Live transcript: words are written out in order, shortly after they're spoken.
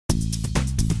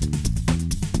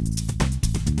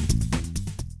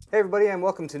Hey everybody, and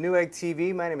welcome to Newegg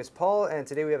TV. My name is Paul, and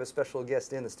today we have a special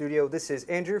guest in the studio. This is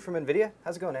Andrew from NVIDIA.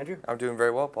 How's it going, Andrew? I'm doing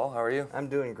very well, Paul. How are you? I'm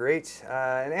doing great.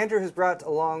 And Andrew has brought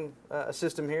along a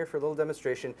system here for a little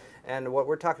demonstration, and what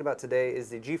we're talking about today is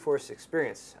the GeForce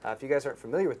Experience. If you guys aren't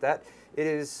familiar with that, it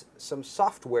is some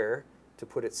software, to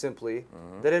put it simply,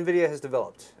 that NVIDIA has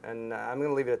developed, and I'm going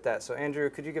to leave it at that. So Andrew,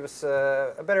 could you give us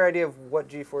a better idea of what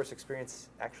GeForce Experience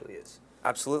actually is?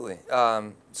 Absolutely.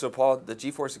 So Paul, the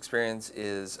GeForce Experience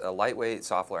is a lightweight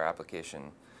software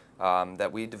application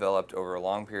that we developed over a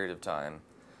long period of time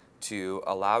to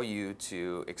allow you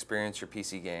to experience your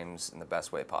PC games in the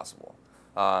best way possible.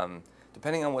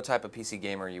 Depending on what type of PC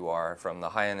gamer you are, from the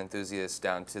high-end enthusiast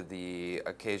down to the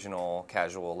occasional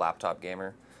casual laptop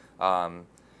gamer,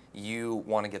 you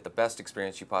want to get the best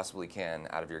experience you possibly can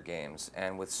out of your games.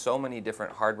 And with so many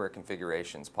different hardware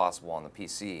configurations possible on the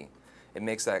PC, it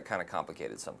makes that kind of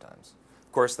complicated sometimes.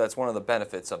 Of course, that's one of the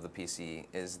benefits of the PC,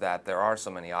 is that there are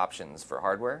so many options for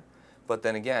hardware. But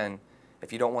then again,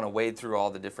 if you don't want to wade through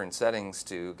all the different settings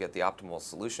to get the optimal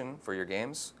solution for your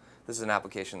games, this is an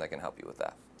application that can help you with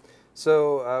that.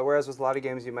 So, whereas with a lot of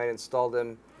games you might install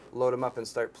them, load them up and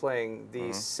start playing,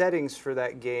 the settings for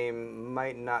that game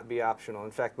might not be optional.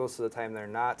 In fact, most of the time they're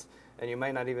not. And you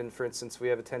might not even, for instance, we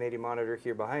have a 1080 monitor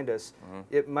here behind us,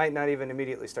 it might not even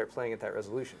immediately start playing at that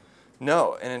resolution.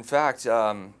 No, and in fact,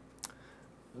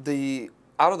 the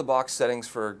out-of-the-box settings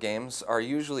for games are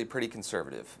usually pretty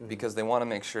conservative because they want to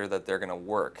make sure that they're going to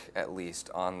work, at least,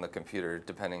 on the computer,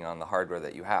 depending on the hardware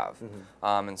that you have.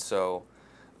 And so,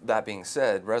 that being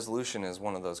said, resolution is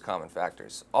one of those common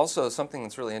factors. Also, something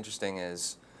that's really interesting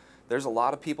is there's a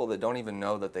lot of people that don't even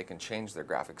know that they can change their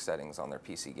graphic settings on their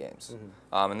PC games.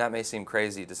 And that may seem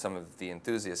crazy to some of the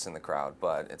enthusiasts in the crowd,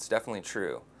 but it's definitely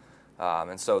true.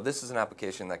 And so this is an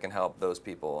application that can help those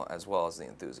people as well as the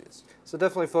enthusiasts. So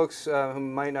definitely folks who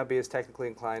might not be as technically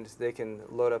inclined, they can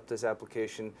load up this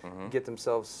application, get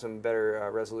themselves some better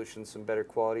resolution, some better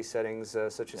quality settings,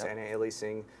 such as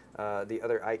anti-aliasing, the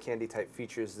other eye candy type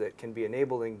features that can be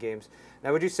enabled in games.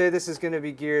 Now, would you say this is going to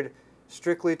be geared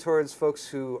strictly towards folks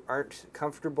who aren't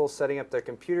comfortable setting up their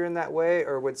computer in that way,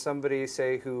 or would somebody,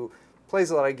 say, who plays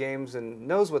a lot of games and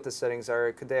knows what the settings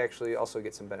are, could they actually also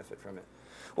get some benefit from it?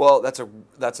 Well, that's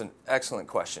an excellent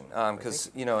question,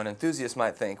 because an enthusiast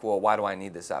might think, well, why do I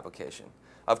need this application?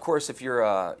 Of course, if you're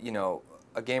a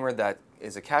gamer that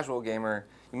is a casual gamer,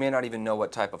 you may not even know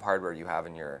what type of hardware you have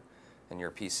in your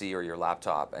PC or your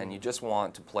laptop, and you just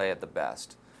want to play at the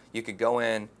best. You could go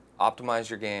in, optimize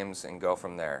your games, and go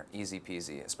from there, easy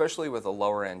peasy. Especially with a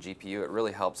lower end GPU, it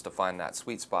really helps to find that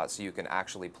sweet spot so you can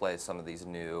actually play some of these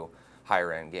new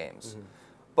higher end games.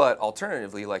 But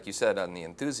alternatively, like you said on the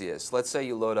enthusiast, let's say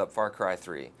you load up Far Cry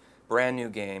 3, brand new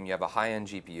game, you have a high-end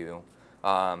GPU,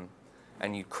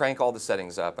 and you crank all the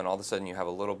settings up, and all of a sudden you have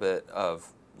a little bit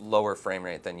of lower frame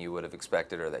rate than you would have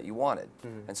expected or that you wanted.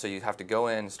 And so you have to go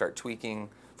in and start tweaking.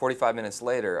 45 minutes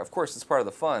later, of course it's part of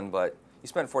the fun, but you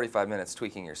spent 45 minutes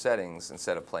tweaking your settings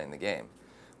instead of playing the game.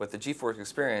 With the GeForce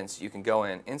Experience, you can go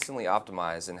in, instantly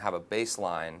optimize, and have a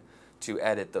baseline to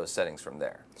edit those settings from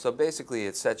there. So basically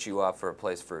it sets you up for a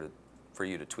place for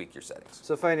you to tweak your settings.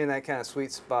 So finding that kind of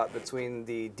sweet spot between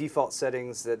the default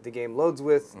settings that the game loads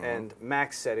with and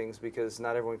max settings, because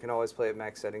not everyone can always play at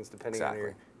max settings depending on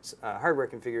your hardware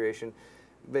configuration.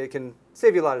 But it can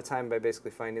save you a lot of time by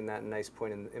basically finding that nice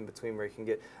point in between where you can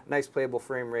get a nice playable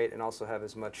frame rate and also have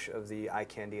as much of the eye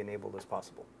candy enabled as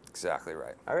possible. Exactly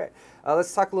right. All right.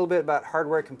 Let's talk a little bit about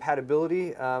hardware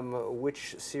compatibility.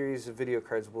 Which series of video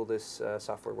cards will this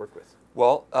software work with?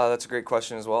 Well, that's a great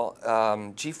question as well.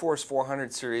 GeForce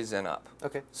 400 series and up.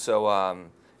 Okay. So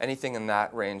anything in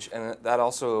that range, and that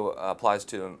also applies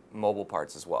to mobile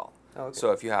parts as well. Oh, okay.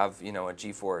 So if you have a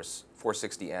GeForce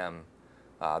 460M,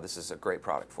 this is a great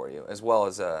product for you, as well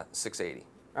as a 680.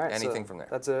 All right, anything from there.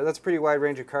 That's a pretty wide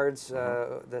range of cards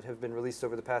that have been released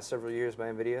over the past several years by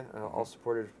NVIDIA, all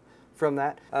supported from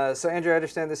that. So Andrew, I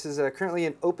understand this is currently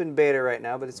in open beta right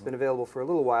now, but it's been available for a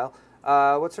little while.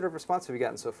 What sort of response have you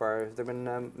gotten so far? Have there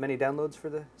been many downloads for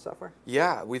the software?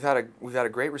 Yeah, we've had a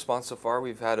great response so far.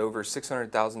 We've had over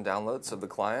 600,000 downloads of the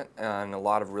client and a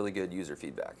lot of really good user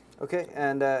feedback. Okay,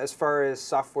 and as far as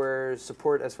software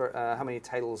support, how many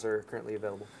titles are currently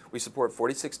available? We support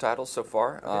 46 titles so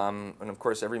far, and of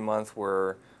course every month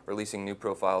we're releasing new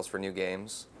profiles for new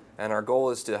games. And our goal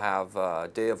is to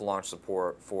have day of launch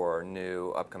support for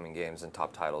new upcoming games and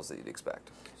top titles that you'd expect.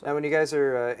 So. Now when you guys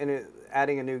are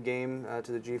adding a new game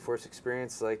to the GeForce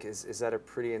Experience, is that a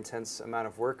pretty intense amount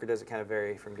of work, or does it kind of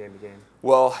vary from game to game?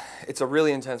 Well, it's a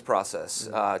really intense process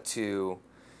to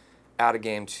add a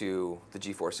game to the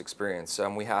GeForce Experience.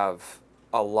 We have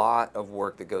a lot of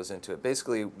work that goes into it.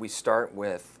 Basically, we start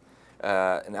with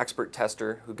an expert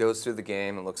tester who goes through the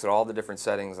game and looks at all the different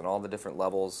settings and all the different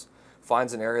levels,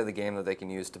 finds an area of the game that they can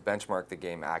use to benchmark the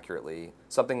game accurately,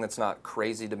 something that's not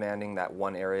crazy demanding, that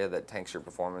one area that tanks your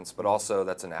performance, but also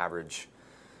that's an average,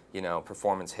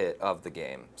 performance hit of the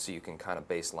game, so you can kind of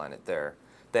baseline it there.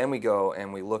 Then we go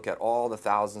and we look at all the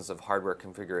thousands of hardware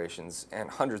configurations and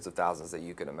hundreds of thousands that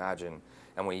you could imagine,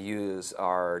 and we use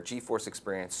our GeForce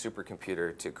Experience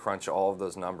supercomputer to crunch all of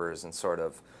those numbers and sort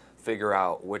of figure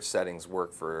out which settings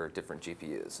work for different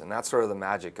GPUs. And that's sort of the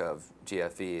magic of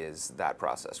GFE, is that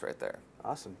process right there.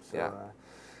 Awesome. So, yeah.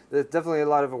 There's definitely a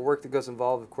lot of work that goes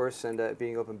involved, of course, and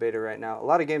being open beta right now. A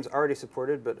lot of games already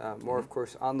supported, but more, of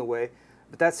course, on the way.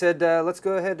 But that said, let's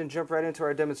go ahead and jump right into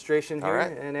our demonstration here.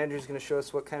 Right. And Andrew's going to show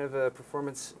us what kind of a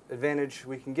performance advantage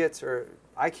we can get, or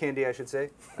eye candy, I should say,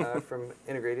 from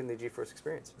integrating the GeForce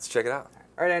Experience. Let's check it out.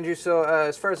 All right, Andrew, so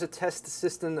as far as the test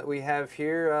system that we have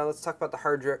here, let's talk about the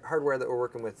hardware that we're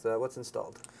working with. What's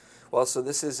installed? Well, so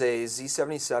this is a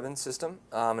Z77 system,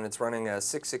 and it's running a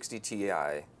 660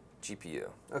 Ti GPU.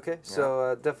 Okay,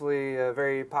 so definitely a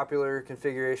very popular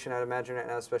configuration, I'd imagine, right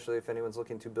now, especially if anyone's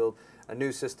looking to build a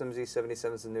new system.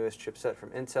 Z77 is the newest chipset from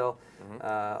Intel.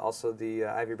 Also the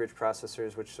Ivy Bridge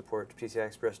processors, which support PCI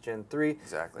Express Gen 3.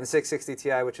 Exactly. And the 660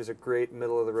 Ti, which is a great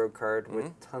middle-of-the-road card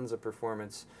with tons of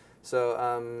performance. So,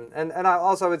 and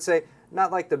I would say,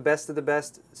 not like the best of the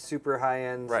best, super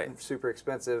high-end, super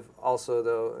expensive. Also,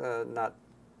 though,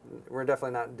 we're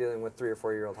definitely not dealing with 3 or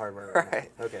 4 year old hardware right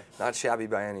now. Okay. Not shabby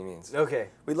by any means. Okay.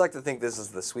 We'd like to think this is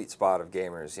the sweet spot of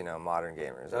gamers, modern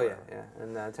gamers. Oh, yeah.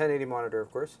 And 1080 monitor,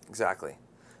 of course. Exactly.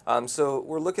 So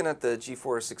we're looking at the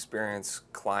GeForce Experience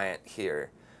client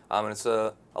here. And it's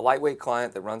a lightweight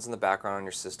client that runs in the background on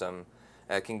your system.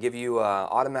 It can give you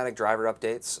automatic driver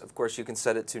updates. Of course, you can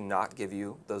set it to not give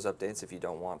you those updates if you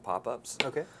don't want pop-ups.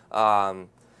 Okay.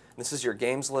 This is your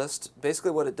games list.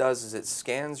 Basically what it does is it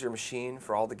scans your machine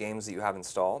for all the games that you have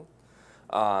installed.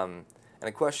 And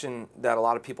a question that a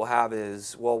lot of people have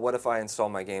is, well, what if I install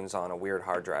my games on a weird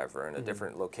hard drive or in a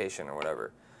different location or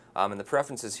whatever? And the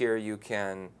preferences here, you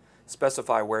can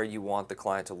specify where you want the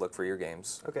client to look for your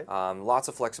games. Okay. Lots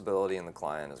of flexibility in the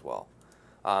client as well.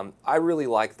 I really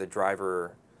like the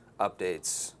driver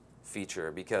updates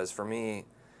feature because for me,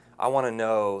 I want to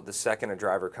know the second a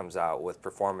driver comes out with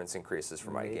performance increases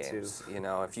for my games.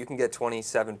 Too. If you can get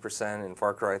 27% in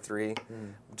Far Cry 3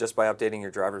 just by updating your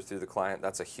driver through the client,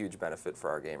 that's a huge benefit for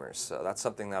our gamers. So that's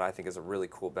something that I think is a really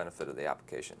cool benefit of the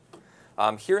application.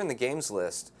 Here in the games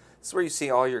list, this is where you see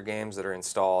all your games that are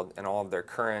installed and all of their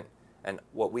current and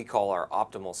what we call our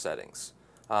optimal settings.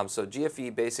 So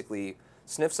GFE basically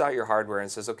sniffs out your hardware and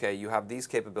says, okay, you have these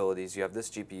capabilities, you have this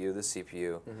GPU, this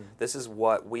CPU. This is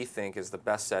what we think is the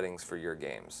best settings for your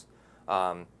games.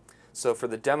 So for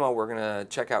the demo, we're going to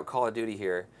check out Call of Duty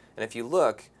here. And if you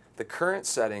look, the current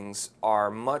settings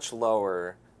are much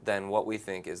lower than what we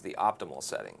think is the optimal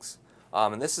settings.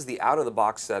 And this is the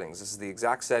out-of-the-box settings. This is the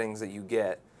exact settings that you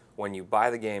get when you buy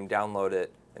the game, download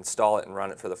it, install it, and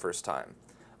run it for the first time.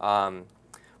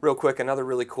 Real quick, another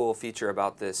really cool feature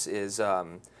about this is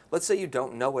let's say you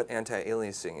don't know what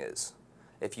anti-aliasing is.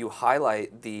 If you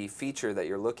highlight the feature that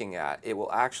you're looking at, it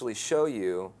will actually show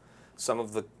you some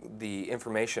of the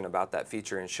information about that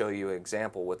feature and show you an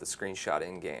example with a screenshot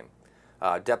in-game.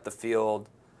 Depth of field,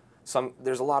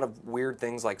 there's a lot of weird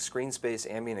things like screen space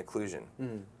ambient occlusion.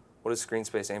 What is screen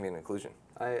space ambient occlusion?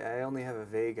 I only have a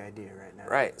vague idea right now.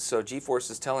 Right, so GeForce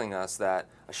is telling us that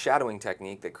a shadowing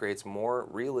technique that creates more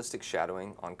realistic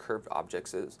shadowing on curved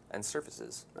objects and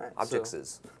surfaces. Right,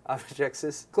 Objects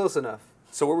is close enough.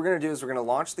 So what we're going to do is we're going to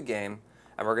launch the game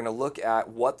and we're going to look at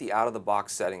what the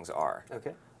out-of-the-box settings are.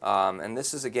 Okay. And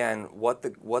this is, again, what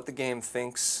the game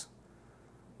thinks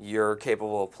you're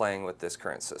capable of playing with this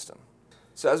current system.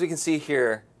 So as we can see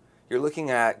here, you're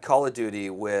looking at Call of Duty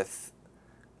with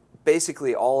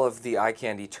basically all of the eye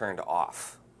candy turned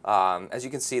off. As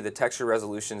you can see, the texture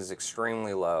resolution is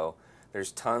extremely low.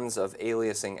 There's tons of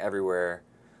aliasing everywhere,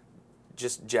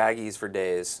 just jaggies for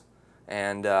days,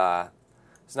 and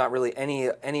it's not really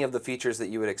any of the features that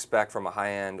you would expect from a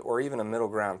high-end or even a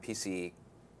middle-ground PC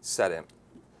setting.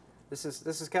 This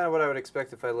is kind of what I would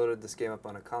expect if I loaded this game up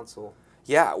on a console.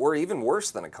 Yeah, or even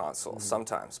worse than a console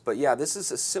sometimes. But yeah, this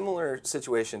is a similar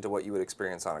situation to what you would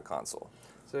experience on a console.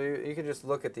 So you can just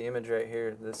look at the image right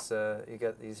here. This you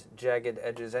got these jagged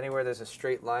edges. Anywhere there's a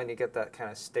straight line, you get that kind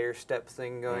of stair step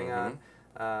thing going on.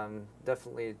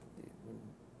 Definitely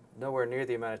nowhere near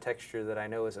the amount of texture that I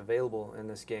know is available in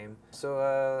this game.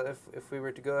 So if we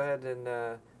were to go ahead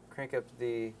and crank up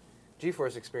the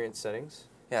GeForce Experience settings.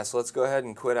 Yeah, so let's go ahead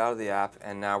and quit out of the app,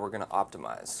 and now we're going to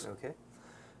optimize. Okay.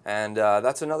 And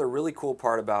that's another really cool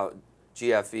part about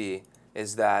GFE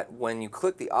is that when you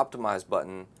click the Optimize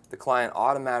button, the client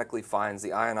automatically finds the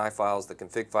INI files, the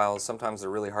config files. Sometimes they're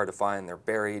really hard to find. They're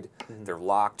buried. They're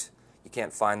locked. You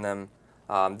can't find them.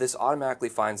 This automatically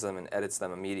finds them and edits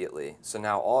them immediately. So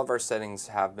now all of our settings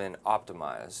have been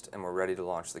optimized and we're ready to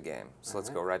launch the game. So let's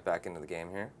go right back into the game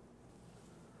here.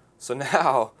 So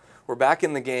now we're back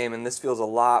in the game, and this feels a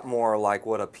lot more like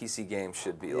what a PC game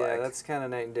should be like. Yeah, that's kind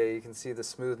of night and day. You can see the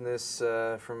smoothness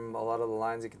from a lot of the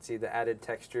lines. You can see the added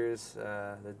textures,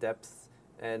 the depth,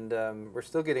 and we're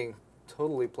still getting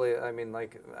totally I mean,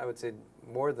 like, I would say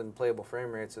more than playable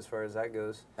frame rates as far as that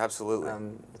goes. Absolutely.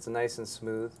 It's nice and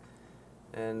smooth,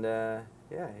 and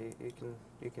yeah,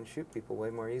 you can shoot people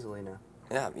way more easily now.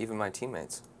 Yeah, even my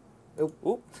teammates. Oop.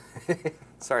 Oop.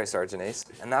 Sorry, Sergeant Ace.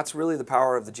 And that's really the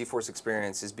power of the GeForce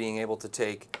Experience, is being able to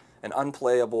take an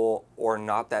unplayable or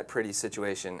not that pretty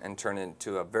situation and turn it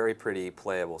into a very pretty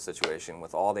playable situation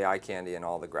with all the eye candy and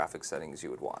all the graphic settings you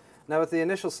would want. Now with the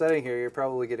initial setting here, you're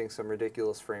probably getting some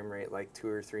ridiculous frame rate, like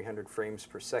 200 or 300 frames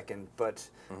per second, but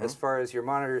as far as your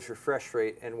monitor's refresh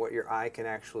rate and what your eye can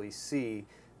actually see,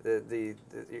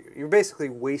 you're basically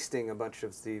wasting a bunch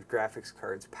of the graphics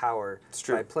card's power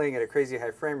by playing at a crazy high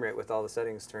frame rate with all the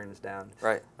settings turned down.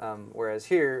 Right. Whereas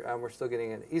here, we're still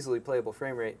getting an easily playable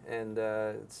frame rate, and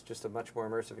it's just a much more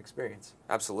immersive experience.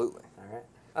 Absolutely. All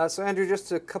right. So Andrew,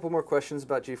 just a couple more questions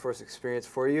about GeForce Experience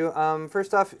for you.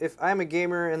 First off, if I'm a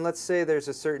gamer and let's say there's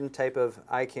a certain type of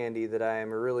eye candy that I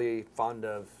am really fond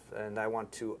of and I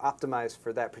want to optimize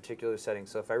for that particular setting.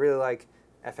 So if I really like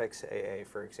FXAA,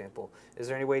 for example, is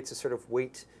there any way to sort of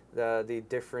weight the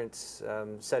different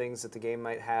settings that the game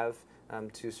might have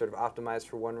to sort of optimize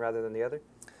for one rather than the other?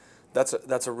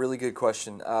 That's a really good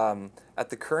question. At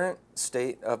the current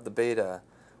state of the beta,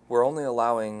 we're only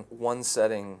allowing one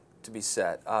setting to be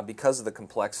set because of the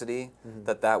complexity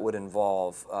that would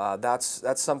involve. That's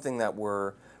something that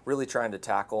we're really trying to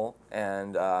tackle,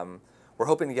 and we're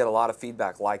hoping to get a lot of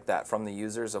feedback like that from the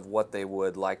users of what they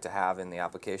would like to have in the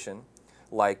application.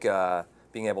 Like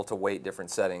being able to weight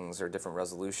different settings or different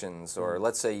resolutions, or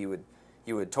let's say you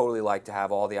would totally like to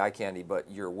have all the eye candy, but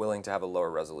you're willing to have a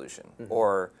lower resolution,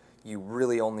 or you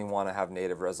really only want to have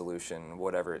native resolution,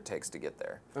 whatever it takes to get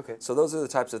there. Okay. So those are the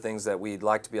types of things that we'd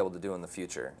like to be able to do in the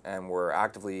future, and we're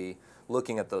actively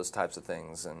looking at those types of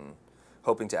things and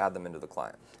hoping to add them into the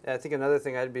client. Yeah, I think another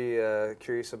thing I'd be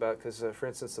curious about, because for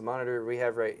instance, the monitor we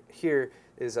have right here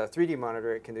is a 3D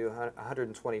monitor. It can do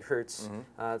 120 hertz.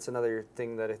 It's another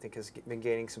thing that I think has been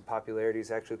gaining some popularity, is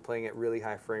actually playing at really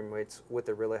high frame rates with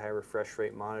a really high refresh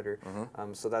rate monitor.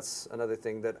 So that's another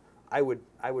thing that I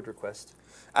would request.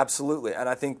 Absolutely, and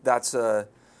I think that's a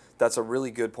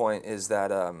really good point, is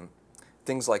that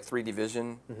things like 3D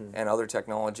vision and other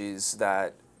technologies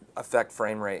that affect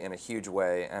frame rate in a huge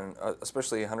way, and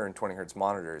especially 120 hertz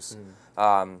monitors.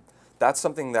 That's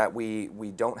something that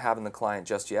we don't have in the client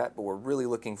just yet, but we're really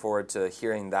looking forward to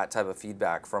hearing that type of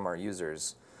feedback from our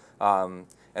users. And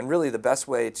really the best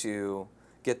way to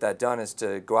get that done is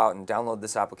to go out and download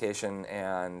this application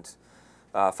and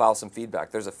file some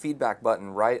feedback. There's a feedback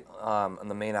button right on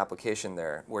the main application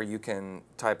there, where you can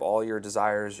type all your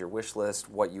desires, your wish list,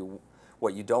 what you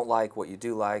don't like, what you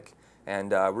do like,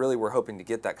 and really we're hoping to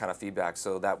get that kind of feedback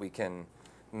so that we can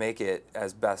make it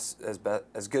as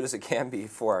good as it can be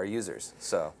for our users.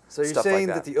 So you're saying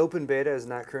that the open beta is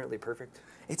not currently perfect?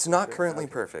 It's not currently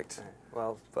perfect. All right.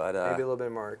 Well, but maybe a little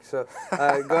bit more work. So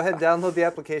go ahead and download the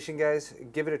application, guys.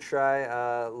 Give it a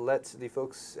try. Let the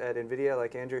folks at NVIDIA,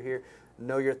 like Andrew here,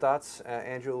 know your thoughts.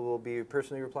 Andrew will be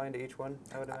personally replying to each one,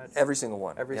 I would imagine. Every single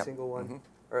one. Every single one.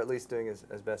 Or at least doing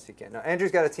as best he can. Now, Andrew's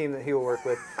got a team that he will work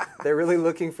with. They're really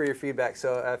looking for your feedback.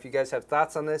 So if you guys have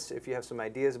thoughts on this, if you have some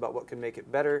ideas about what could make it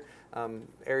better,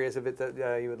 areas of it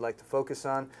that you would like to focus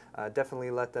on,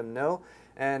 definitely let them know.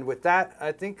 And with that,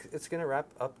 I think it's going to wrap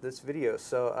up this video.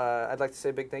 So I'd like to say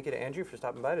a big thank you to Andrew for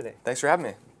stopping by today. Thanks for having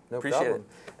me. No Appreciate problem.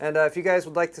 it. And if you guys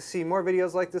would like to see more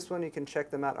videos like this one, you can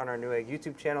check them out on our Newegg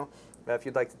YouTube channel. If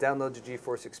you'd like to download the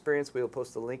GeForce Experience, we will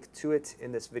post a link to it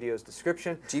in this video's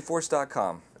description.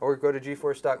 GeForce.com. Or go to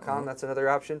GeForce.com. That's another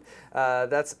option.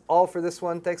 That's all for this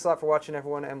one. Thanks a lot for watching,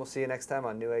 everyone, and we'll see you next time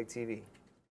on Newegg TV.